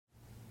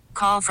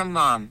Call from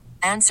mom.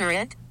 Answer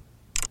it.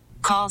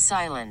 Call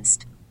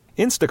silenced.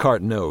 Instacart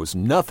knows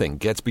nothing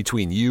gets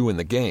between you and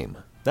the game.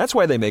 That's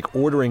why they make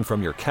ordering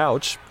from your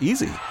couch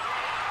easy.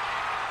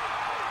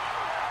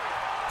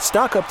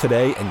 Stock up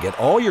today and get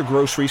all your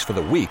groceries for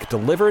the week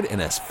delivered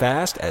in as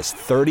fast as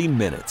 30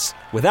 minutes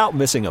without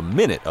missing a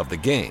minute of the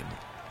game.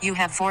 You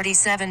have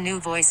 47 new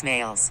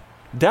voicemails.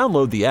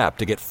 Download the app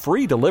to get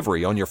free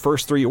delivery on your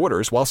first 3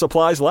 orders while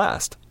supplies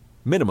last.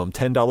 Minimum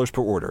 $10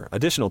 per order.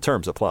 Additional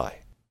terms apply.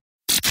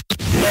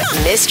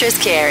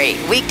 Mistress Carrie,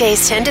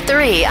 weekdays 10 to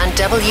 3 on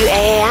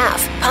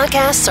WAAF.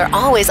 Podcasts are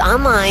always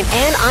online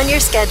and on your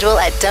schedule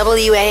at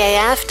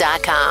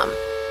WAAF.com.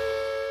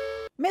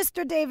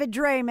 Mr. David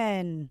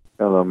Draiman.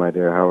 Hello, my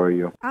dear. How are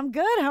you? I'm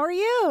good. How are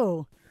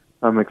you?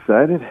 I'm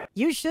excited.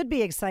 You should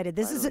be excited.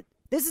 This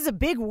is a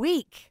big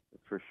week.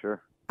 For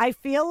sure. I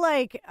feel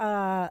like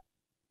I've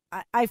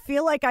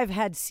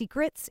had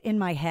secrets in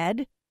my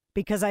head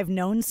because I've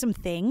known some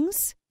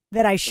things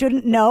that I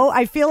shouldn't know.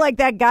 I feel like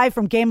that guy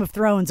from Game of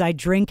Thrones. I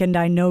drink and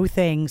I know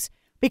things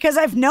because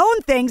I've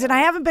known things and I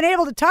haven't been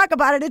able to talk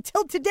about it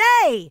until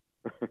today.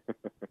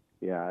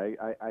 Yeah,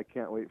 I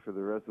can't wait for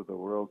the rest of the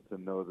world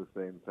to know the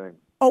same thing.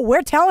 Oh,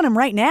 we're telling him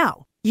right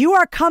now. You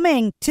are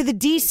coming to the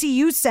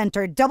DCU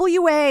Center.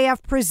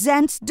 WAAF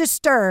presents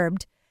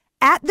Disturbed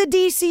at the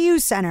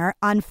DCU Center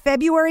on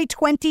February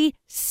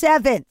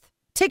 27th.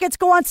 Tickets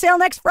go on sale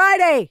next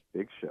Friday.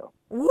 Big show.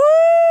 Woo!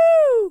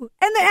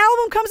 And the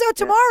album comes out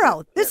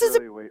tomorrow.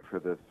 Wait for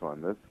this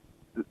one.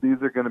 These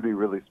are going to be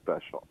really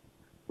special.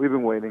 We've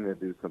been waiting to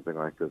do something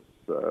like this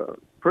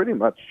pretty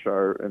much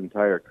our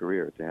entire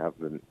career, to have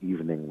an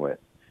evening with.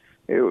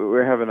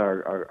 We're having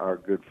our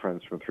good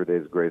friends from 3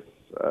 Days Grace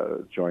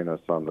join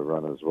us on the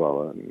run as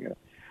well, and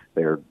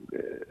they're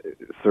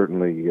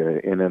certainly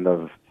in and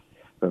of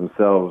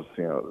themselves,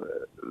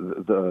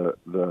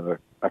 the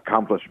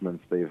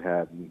accomplishments they've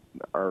had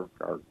are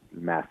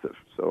massive.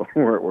 So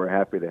we're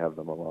happy to have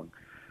them along.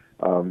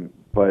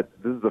 But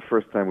this is the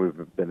first time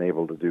we've been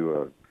able to do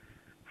a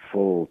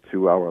full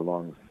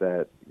 2-hour-long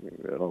set.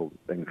 It'll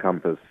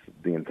encompass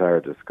the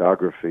entire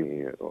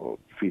discography. It'll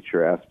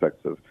feature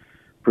aspects of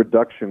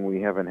production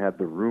we haven't had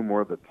the room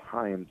or the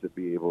time to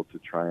be able to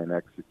try and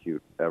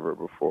execute ever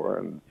before.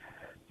 And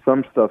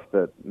some stuff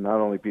that not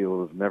only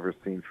people have never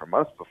seen from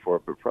us before,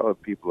 but probably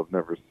people have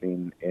never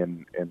seen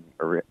in an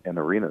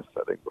arena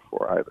setting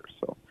before either.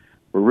 So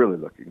we're really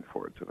looking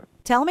forward to it.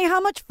 Tell me how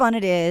much fun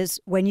it is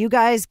when you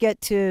guys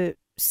get to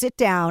sit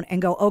down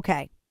and go,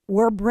 okay,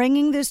 we're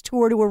bringing this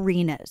tour to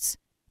arenas.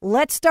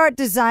 Let's start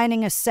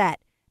designing a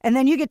set. And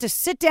then you get to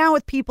sit down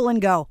with people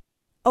and go,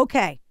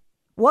 okay,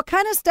 what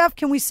kind of stuff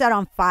can we set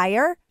on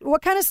fire?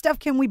 What kind of stuff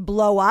can we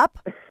blow up?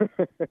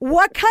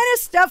 What kind of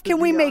stuff can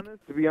we make?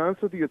 To be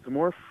honest with you, it's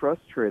more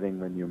frustrating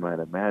than you might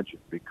imagine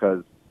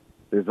because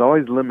there's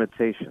always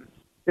limitations.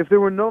 If there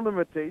were no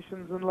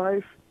limitations in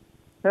life,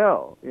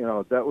 hell,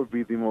 that would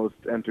be the most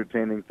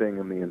entertaining thing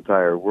in the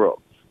entire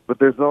world. But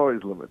there's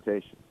always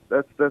limitations.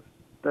 That's the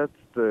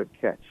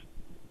catch.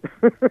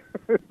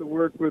 To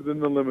work within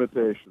the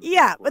limitations.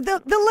 Yeah, but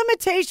the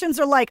limitations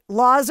are like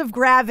laws of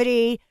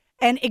gravity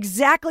and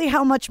exactly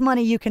how much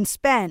money you can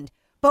spend.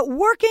 But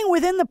working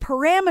within the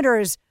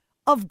parameters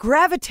of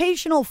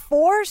gravitational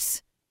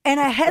force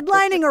and a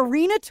headlining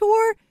arena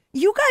tour,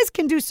 you guys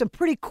can do some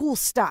pretty cool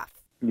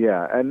stuff.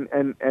 Yeah,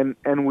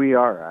 and we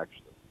are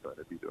actually going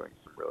to be doing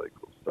some really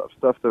cool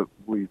stuff that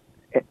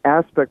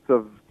aspects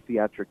of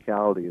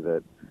theatricality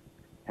that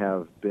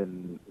have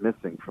been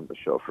missing from the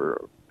show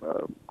for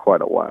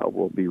quite a while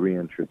will be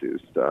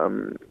reintroduced.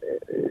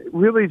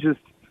 Really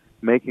just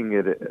making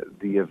it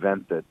the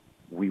event that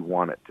we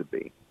want it to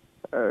be.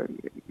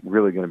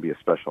 Really going to be a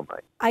special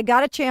night. I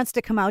got a chance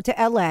to come out to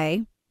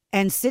L.A.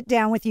 and sit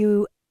down with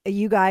you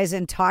guys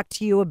and talk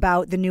to you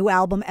about the new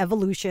album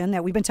Evolution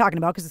that we've been talking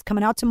about because it's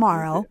coming out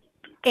tomorrow.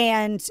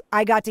 And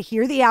I got to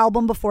hear the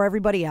album before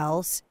everybody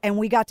else. And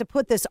we got to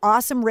put this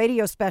awesome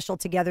radio special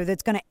together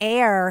that's going to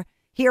air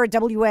here at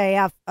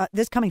WAAF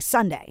this coming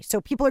Sunday.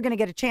 So people are going to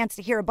get a chance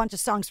to hear a bunch of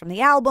songs from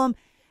the album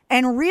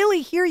and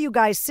really hear you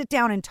guys sit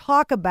down and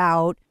talk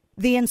about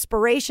the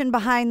inspiration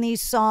behind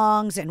these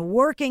songs and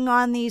working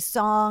on these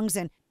songs.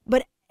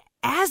 But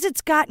as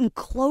it's gotten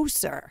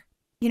closer,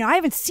 I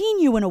haven't seen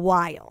you in a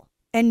while.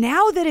 And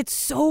now that it's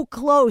so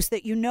close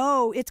that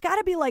it's got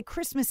to be like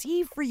Christmas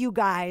Eve for you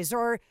guys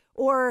or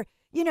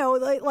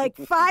like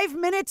 5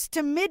 minutes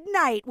to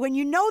midnight when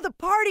the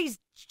party's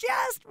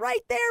just right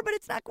there, but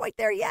it's not quite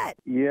there yet.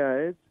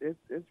 Yeah,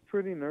 it's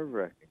pretty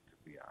nerve-wracking,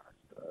 to be honest.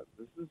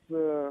 This is,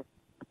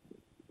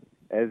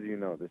 as you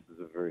know, this is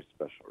a very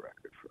special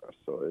record for us.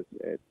 So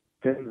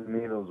pins and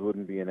needles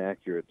wouldn't be an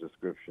accurate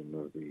description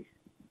of the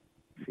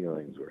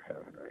feelings we're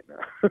having right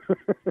now.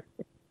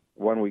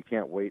 One we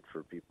can't wait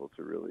for people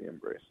to really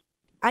embrace.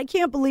 I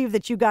can't believe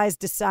that you guys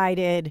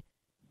decided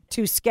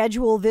to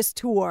schedule this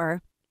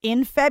tour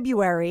in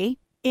February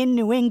in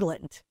New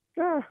England.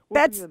 We'll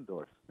be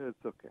indoors.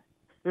 It's okay.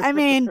 I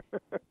mean,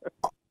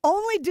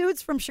 Only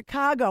dudes from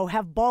Chicago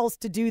have balls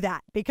to do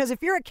that. Because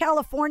if you're a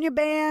California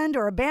band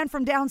or a band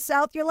from down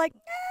south, you're like,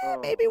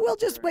 maybe we'll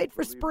just wait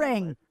for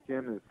spring. My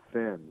skin is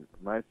thin.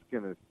 My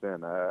skin is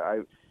thin.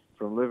 I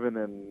from living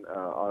in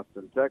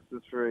Austin,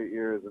 Texas for 8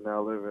 years and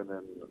now living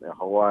in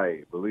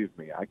Hawaii, believe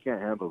me, I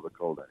can't handle the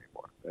cold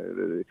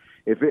anymore.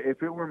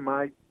 If it were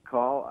my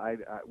call,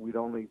 we'd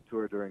only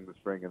tour during the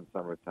spring and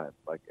summertime,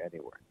 like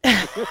anywhere.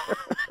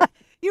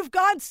 You've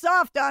gone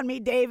soft on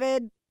me,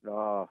 David.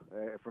 Oh,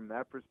 from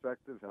that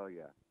perspective, hell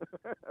yeah.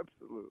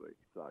 Absolutely.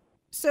 Sucks.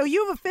 So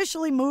you've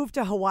officially moved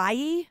to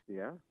Hawaii?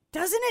 Yeah.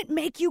 Doesn't it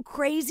make you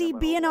crazy my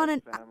being whole on an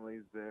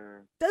family's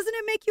there? Doesn't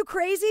it make you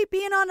crazy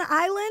being on an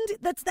island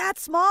that's that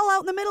small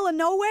out in the middle of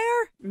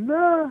nowhere?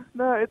 No,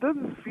 it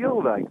doesn't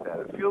feel like that.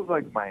 It feels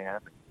like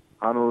Miami.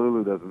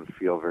 Honolulu doesn't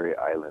feel very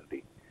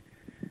islandy.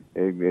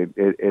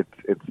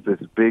 It's this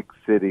big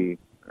city,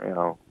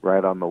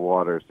 right on the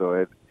water. So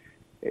it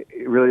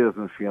really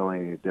doesn't feel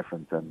any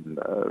different than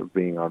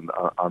being on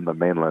the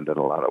mainland in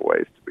a lot of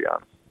ways, to be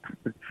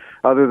honest.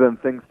 Other than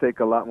things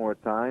take a lot more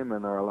time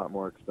and are a lot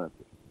more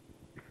expensive.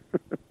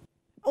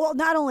 Well,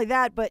 not only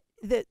that, but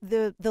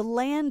the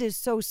land is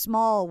so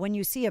small when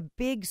you see a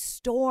big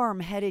storm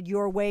headed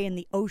your way in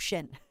the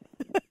ocean.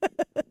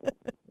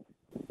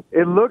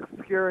 It looks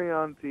scary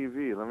on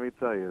TV, let me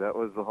tell you. That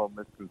was the whole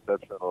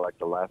misconception of like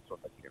the last one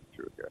that came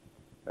through here.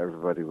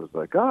 Everybody was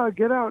like,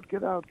 get out,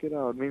 get out, get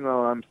out.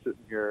 Meanwhile, I'm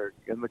sitting here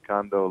in the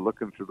condo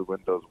looking through the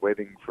windows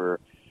waiting for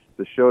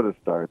the show to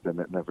start, and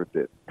it never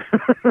did.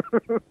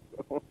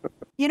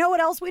 You know what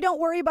else we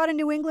don't worry about in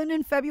New England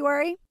in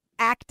February?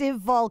 Active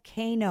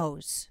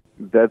volcanoes.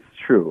 That's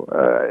true.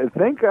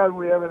 Thank God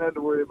we haven't had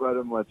to worry about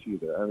it much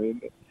either. I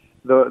mean,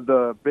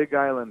 the Big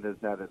Island has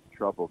had its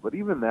trouble, but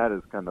even that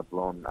is kind of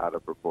blown out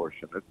of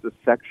proportion. It's a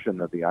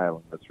section of the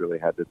island that's really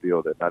had to deal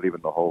with it, not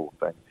even the whole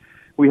thing.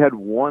 We had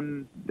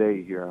one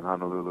day here in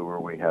Honolulu where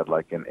we had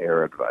like an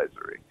air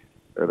advisory.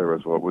 There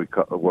was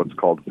what's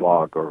called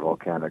fog or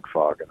volcanic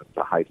fog, and it's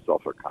a high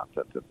sulfur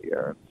content in the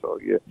air. And so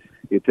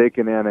you take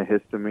an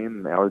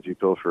antihistamine, an allergy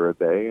pill for a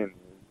day, and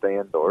stay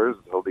indoors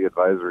until the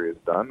advisory is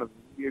done, and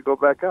you go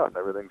back out and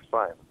everything's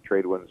fine.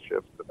 Trade winds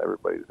shift and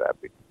everybody's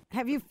happy.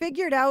 Have you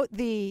figured out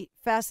the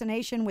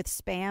fascination with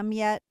spam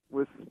yet?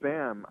 With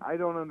spam, I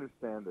don't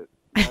understand it.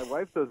 My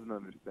wife doesn't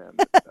understand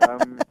it.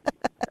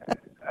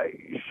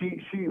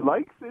 She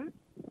likes it,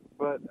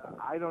 but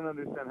I don't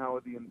understand how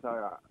the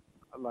entire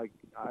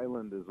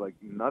island is like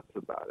nuts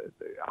about it.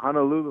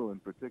 Honolulu in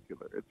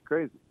particular, it's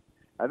crazy.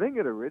 I think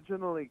it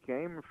originally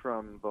came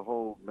from the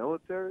whole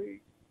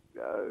military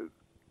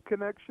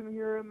connection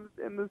here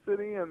in the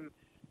city, and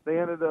they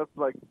ended up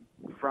like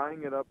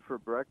frying it up for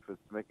breakfast,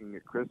 making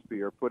it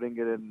crispy, or putting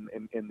it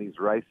in these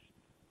rice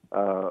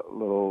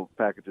little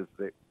packages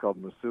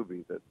called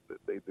musubi that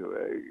they do.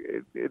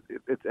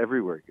 It's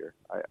everywhere here.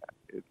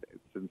 It's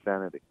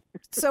insanity.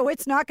 So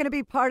it's not going to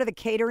be part of the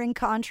catering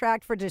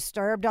contract for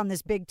Disturbed on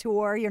this big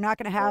tour? You're not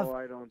going to have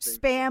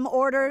spam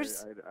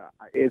orders?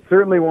 It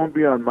certainly won't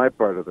be on my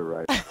part of the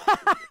ride.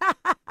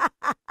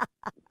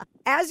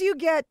 As you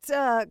get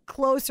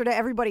closer to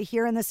everybody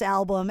hearing this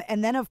album,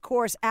 and then, of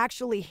course,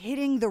 actually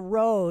hitting the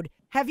road,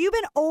 have you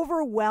been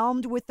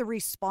overwhelmed with the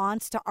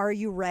response to Are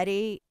You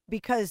Ready?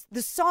 Because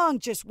the song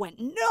just went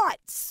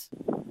nuts.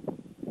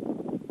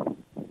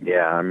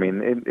 Yeah, I mean,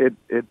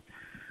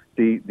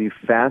 the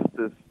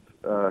fastest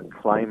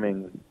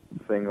climbing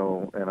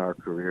single in our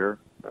career,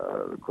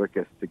 the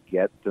quickest to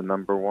get to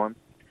number one.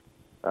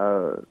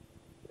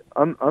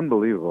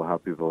 Unbelievable how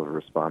people have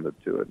responded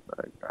to it.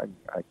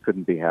 I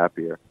couldn't be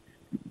happier.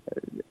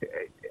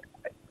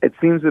 It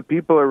seems that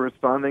people are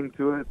responding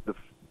to it the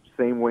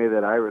same way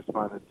that I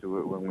responded to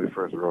it when we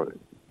first wrote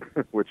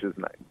it, which is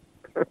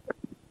nice.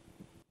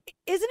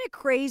 Isn't it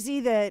crazy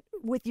that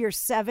with your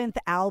 7th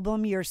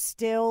album, you're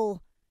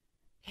still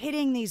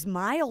hitting these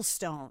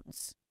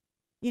milestones?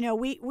 You know,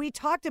 we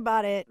talked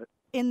about it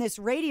in this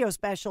radio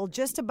special,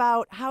 just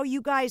about how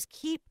you guys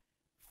keep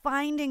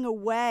finding a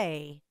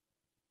way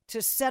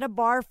to set a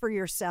bar for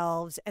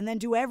yourselves and then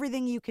do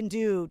everything you can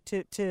do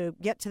to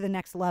get to the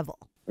next level.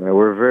 Yeah,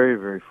 we're very,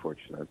 very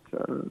fortunate,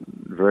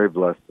 very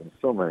blessed in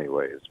so many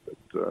ways,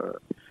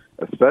 but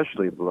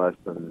especially blessed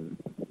in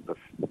the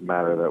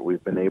matter that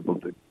we've been able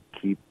to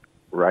keep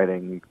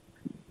writing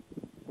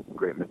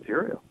great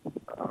material.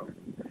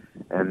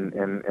 And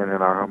in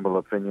our humble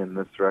opinion,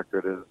 this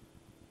record is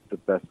the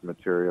best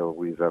material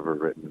we've ever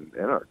written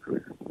in our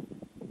career.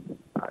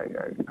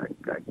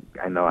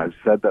 I know I've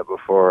said that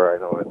before. I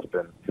know it's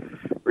been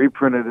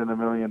reprinted in a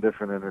million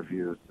different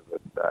interviews,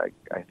 but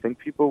I think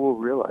people will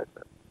realize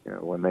it,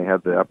 when they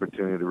have the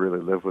opportunity to really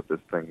live with this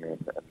thing,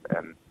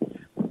 and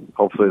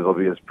hopefully they'll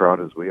be as proud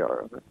as we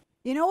are of it.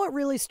 You know what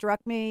really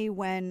struck me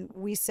when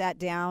we sat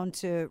down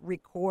to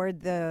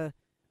record the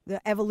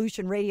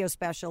Evolution radio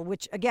special,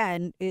 which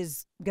again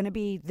is going to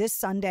be this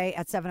Sunday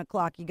at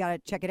 7:00. You got to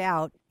check it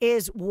out.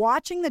 Is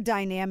watching the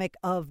dynamic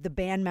of the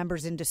band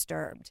members in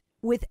Disturbed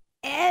with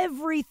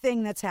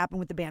everything that's happened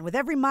with the band, with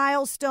every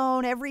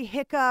milestone, every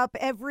hiccup,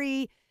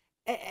 every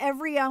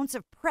ounce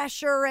of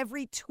pressure,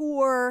 every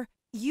tour.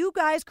 you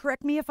guys,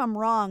 correct me if I'm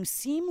wrong,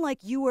 seem like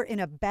you were in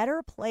a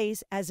better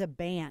place as a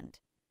band.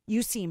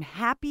 You seem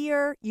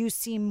happier. You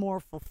seem more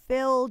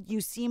fulfilled.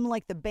 You seem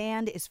like the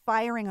band is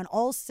firing on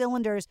all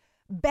cylinders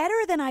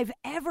better than I've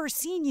ever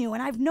seen you.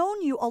 And I've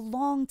known you a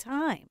long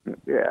time.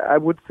 Yeah, I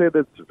would say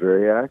that's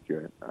very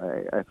accurate.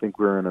 I think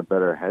we're in a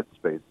better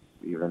headspace,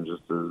 even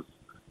just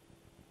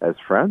as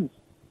friends.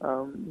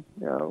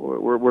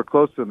 We're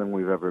closer than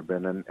we've ever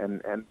been.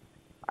 And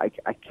I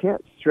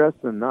can't stress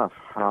enough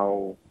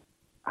how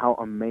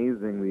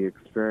amazing the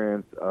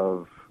experience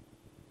of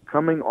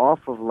coming off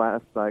of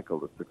last cycle,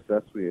 the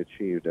success we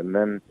achieved, and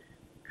then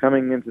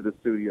coming into the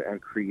studio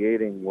and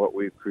creating what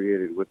we've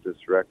created with this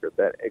record,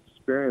 that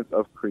experience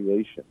of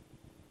creation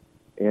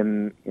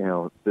in,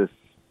 this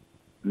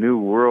new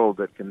world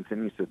that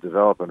continues to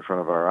develop in front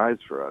of our eyes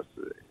for us,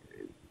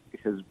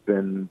 has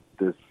been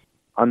this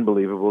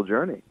unbelievable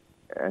journey.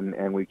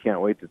 And we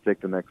can't wait to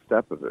take the next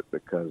step of it,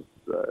 because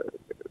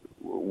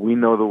we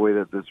know the way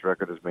that this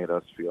record has made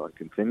us feel and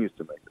continues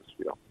to make us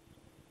feel.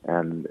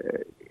 And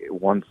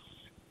once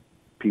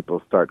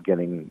people start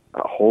getting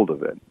a hold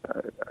of it,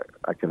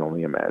 I can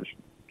only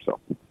imagine.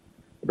 So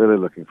really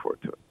looking forward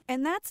to it.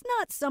 And that's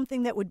not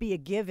something that would be a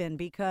given,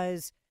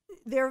 because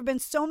there have been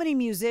so many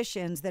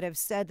musicians that have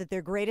said that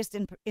their greatest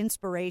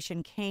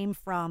inspiration came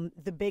from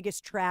the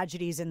biggest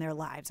tragedies in their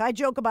lives. I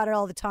joke about it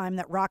all the time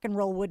that rock and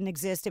roll wouldn't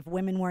exist if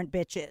women weren't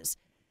bitches.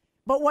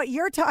 But what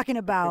you're talking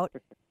about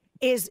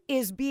is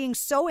being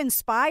so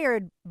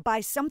inspired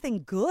by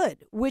something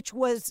good, which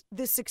was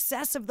the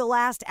success of the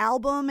last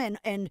album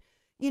and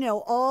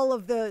all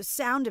of the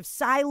sound of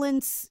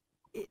silence,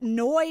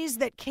 noise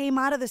that came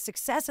out of the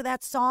success of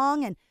that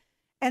song,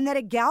 and that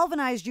it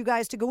galvanized you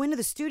guys to go into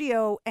the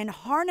studio and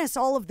harness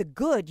all of the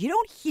good. You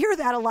don't hear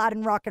that a lot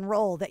in rock and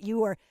roll, that you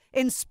were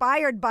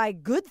inspired by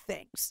good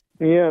things.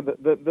 Yeah,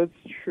 that's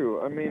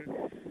true. I mean,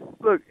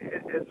 look,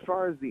 as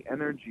far as the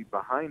energy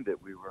behind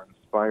it, we were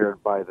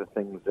inspired by the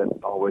things that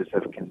always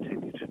have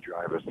continued to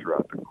drive us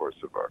throughout the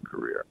course of our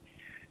career.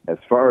 As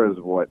far as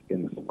what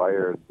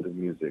inspired the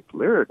music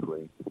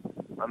lyrically,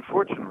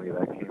 unfortunately,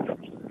 that came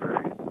from some very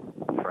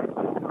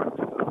friendly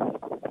parts.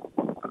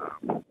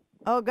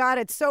 Oh, God,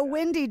 it's so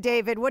windy,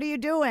 David. What are you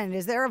doing?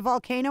 Is there a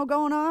volcano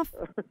going off?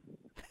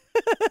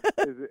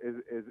 Is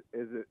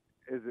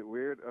it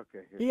weird?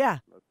 Okay. Yeah.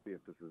 Let's see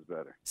if this is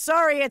better.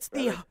 Sorry, it's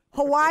the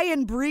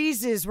Hawaiian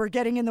breezes were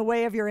getting in the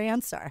way of your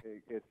answer.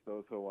 It's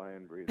those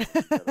Hawaiian breezes.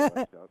 Gotta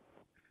watch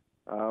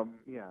out.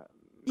 Yeah.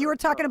 You were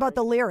talking about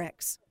the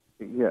lyrics.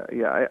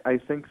 Yeah. I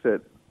think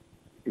that,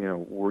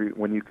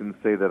 when you can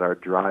say that our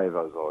drive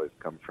has always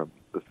come from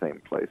the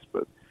same place,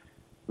 but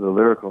the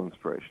lyrical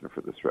inspiration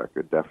for this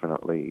record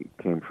definitely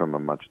came from a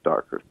much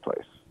darker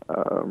place.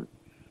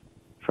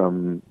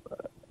 From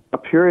a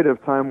period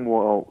of time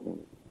while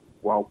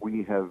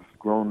we have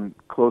grown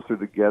closer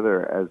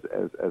together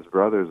as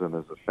brothers and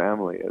as a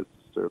family, as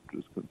Disturbed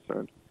is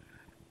concerned,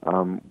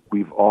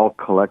 we've all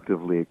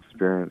collectively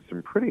experienced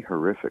some pretty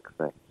horrific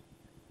things.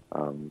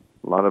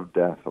 A lot of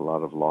death, a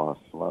lot of loss,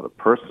 a lot of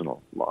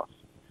personal loss.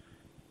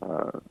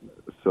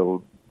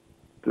 So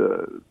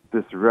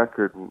this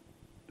record,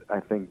 I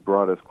think,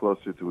 brought us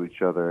closer to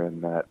each other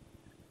in that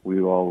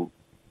we all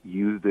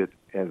used it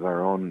as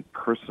our own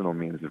personal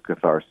means of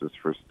catharsis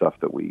for stuff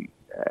that we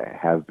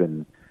have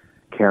been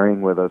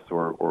carrying with us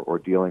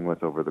or dealing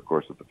with over the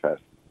course of the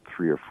past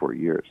 3 or 4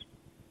 years.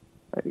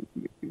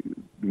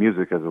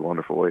 Music has a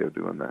wonderful way of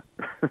doing that.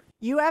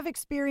 You have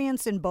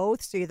experience in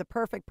both, so you're the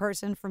perfect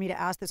person for me to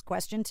ask this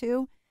question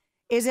to.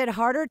 Is it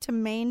harder to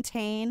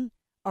maintain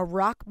a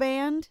rock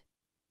band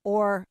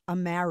or a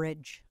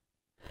marriage?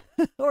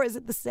 Or is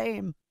it the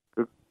same?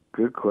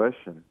 Good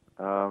question.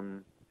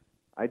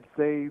 I'd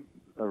say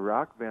a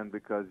rock band,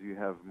 because you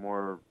have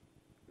more,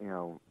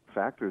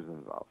 factors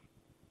involved.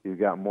 You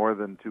got more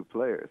than 2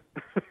 players.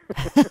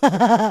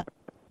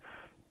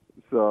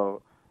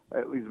 So,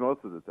 at least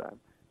most of the time.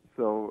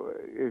 So,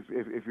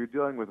 if you're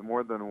dealing with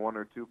more than 1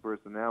 or 2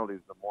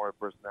 personalities, the more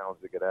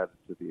personalities that get added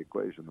to the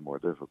equation, the more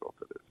difficult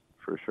it is,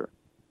 for sure.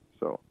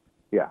 So,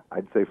 yeah,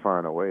 I'd say far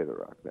and away the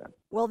rock band.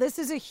 Well, this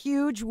is a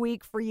huge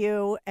week for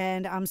you,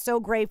 and I'm so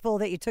grateful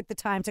that you took the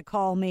time to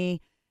call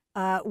me.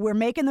 We're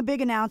making the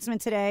big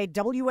announcement today.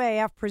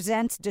 WAF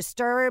presents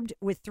Disturbed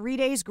with 3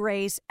 Days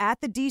Grace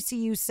at the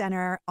DCU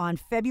Center on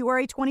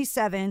February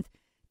 27th.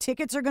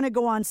 Tickets are going to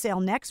go on sale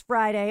next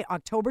Friday,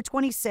 October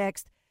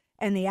 26th,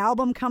 and the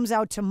album comes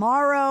out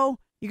tomorrow.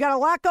 You got a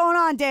lot going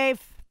on,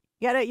 Dave.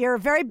 You're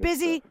very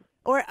busy.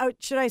 Or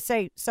should I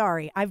say,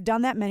 sorry, I've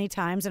done that many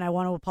times, and I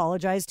want to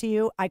apologize to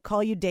you. I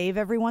call you Dave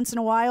every once in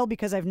a while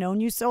because I've known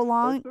you so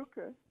long. That's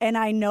okay. And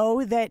I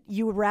know that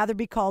you would rather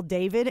be called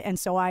David, and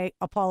so I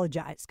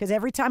apologize. Because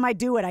every time I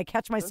do it, I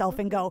catch myself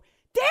and go,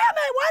 damn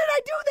it, why did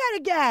I do that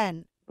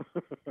again?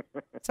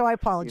 So I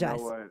apologize.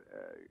 You know what,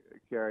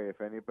 Carrie,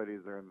 if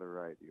anybody's earned the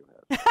right, you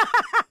have.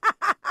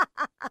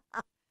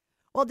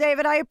 Well,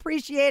 David, I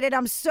appreciate it.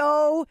 I'm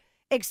so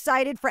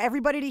excited for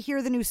everybody to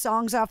hear the new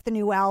songs off the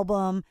new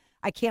album.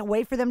 I can't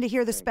wait for them to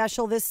hear the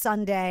special this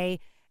Sunday.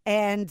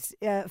 And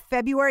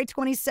February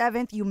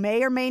 27th, you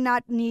may or may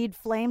not need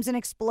flames and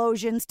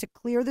explosions to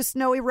clear the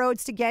snowy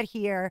roads to get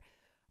here.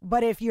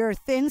 But if your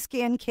thin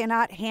skin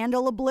cannot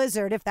handle a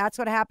blizzard, if that's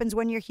what happens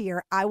when you're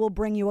here, I will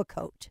bring you a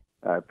coat.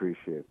 I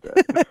appreciate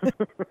that.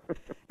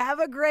 Have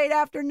a great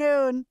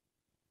afternoon.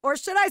 Or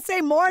should I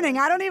say morning?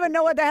 I don't even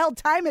know what the hell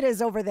time it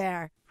is over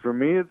there. For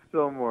me, it's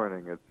still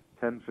morning. It's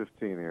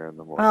 10:15 here in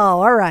the morning.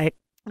 Oh, all right.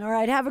 All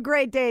right. Have a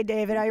great day,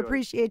 David. I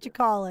appreciate you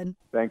calling.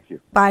 Thank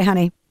you. Bye,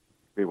 honey.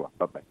 Be well.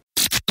 Bye-bye.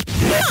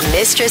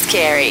 Mistress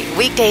Carrie,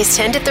 weekdays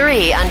 10 to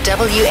 3 on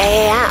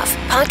WAAF.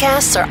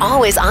 Podcasts are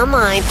always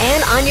online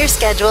and on your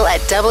schedule at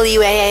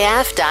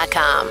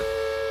WAAF.com.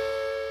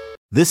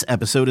 This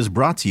episode is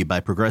brought to you by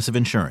Progressive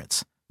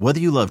Insurance. Whether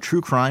you love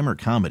true crime or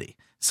comedy,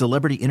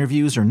 celebrity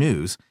interviews or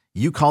news,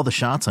 you call the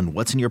shots on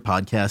what's in your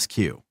podcast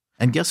queue.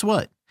 And guess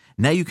what?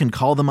 Now you can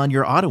call them on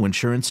your auto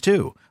insurance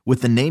too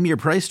with the Name Your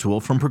Price tool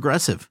from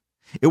Progressive.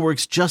 It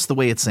works just the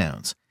way it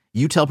sounds.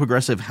 You tell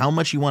Progressive how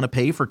much you want to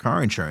pay for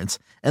car insurance,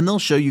 and they'll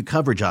show you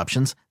coverage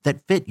options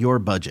that fit your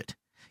budget.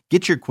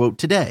 Get your quote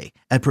today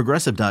at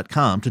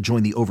Progressive.com to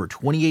join the over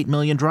 28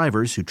 million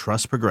drivers who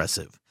trust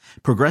Progressive.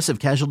 Progressive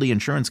Casualty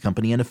Insurance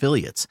Company and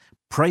Affiliates.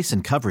 Price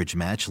and coverage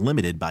match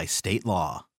limited by state law.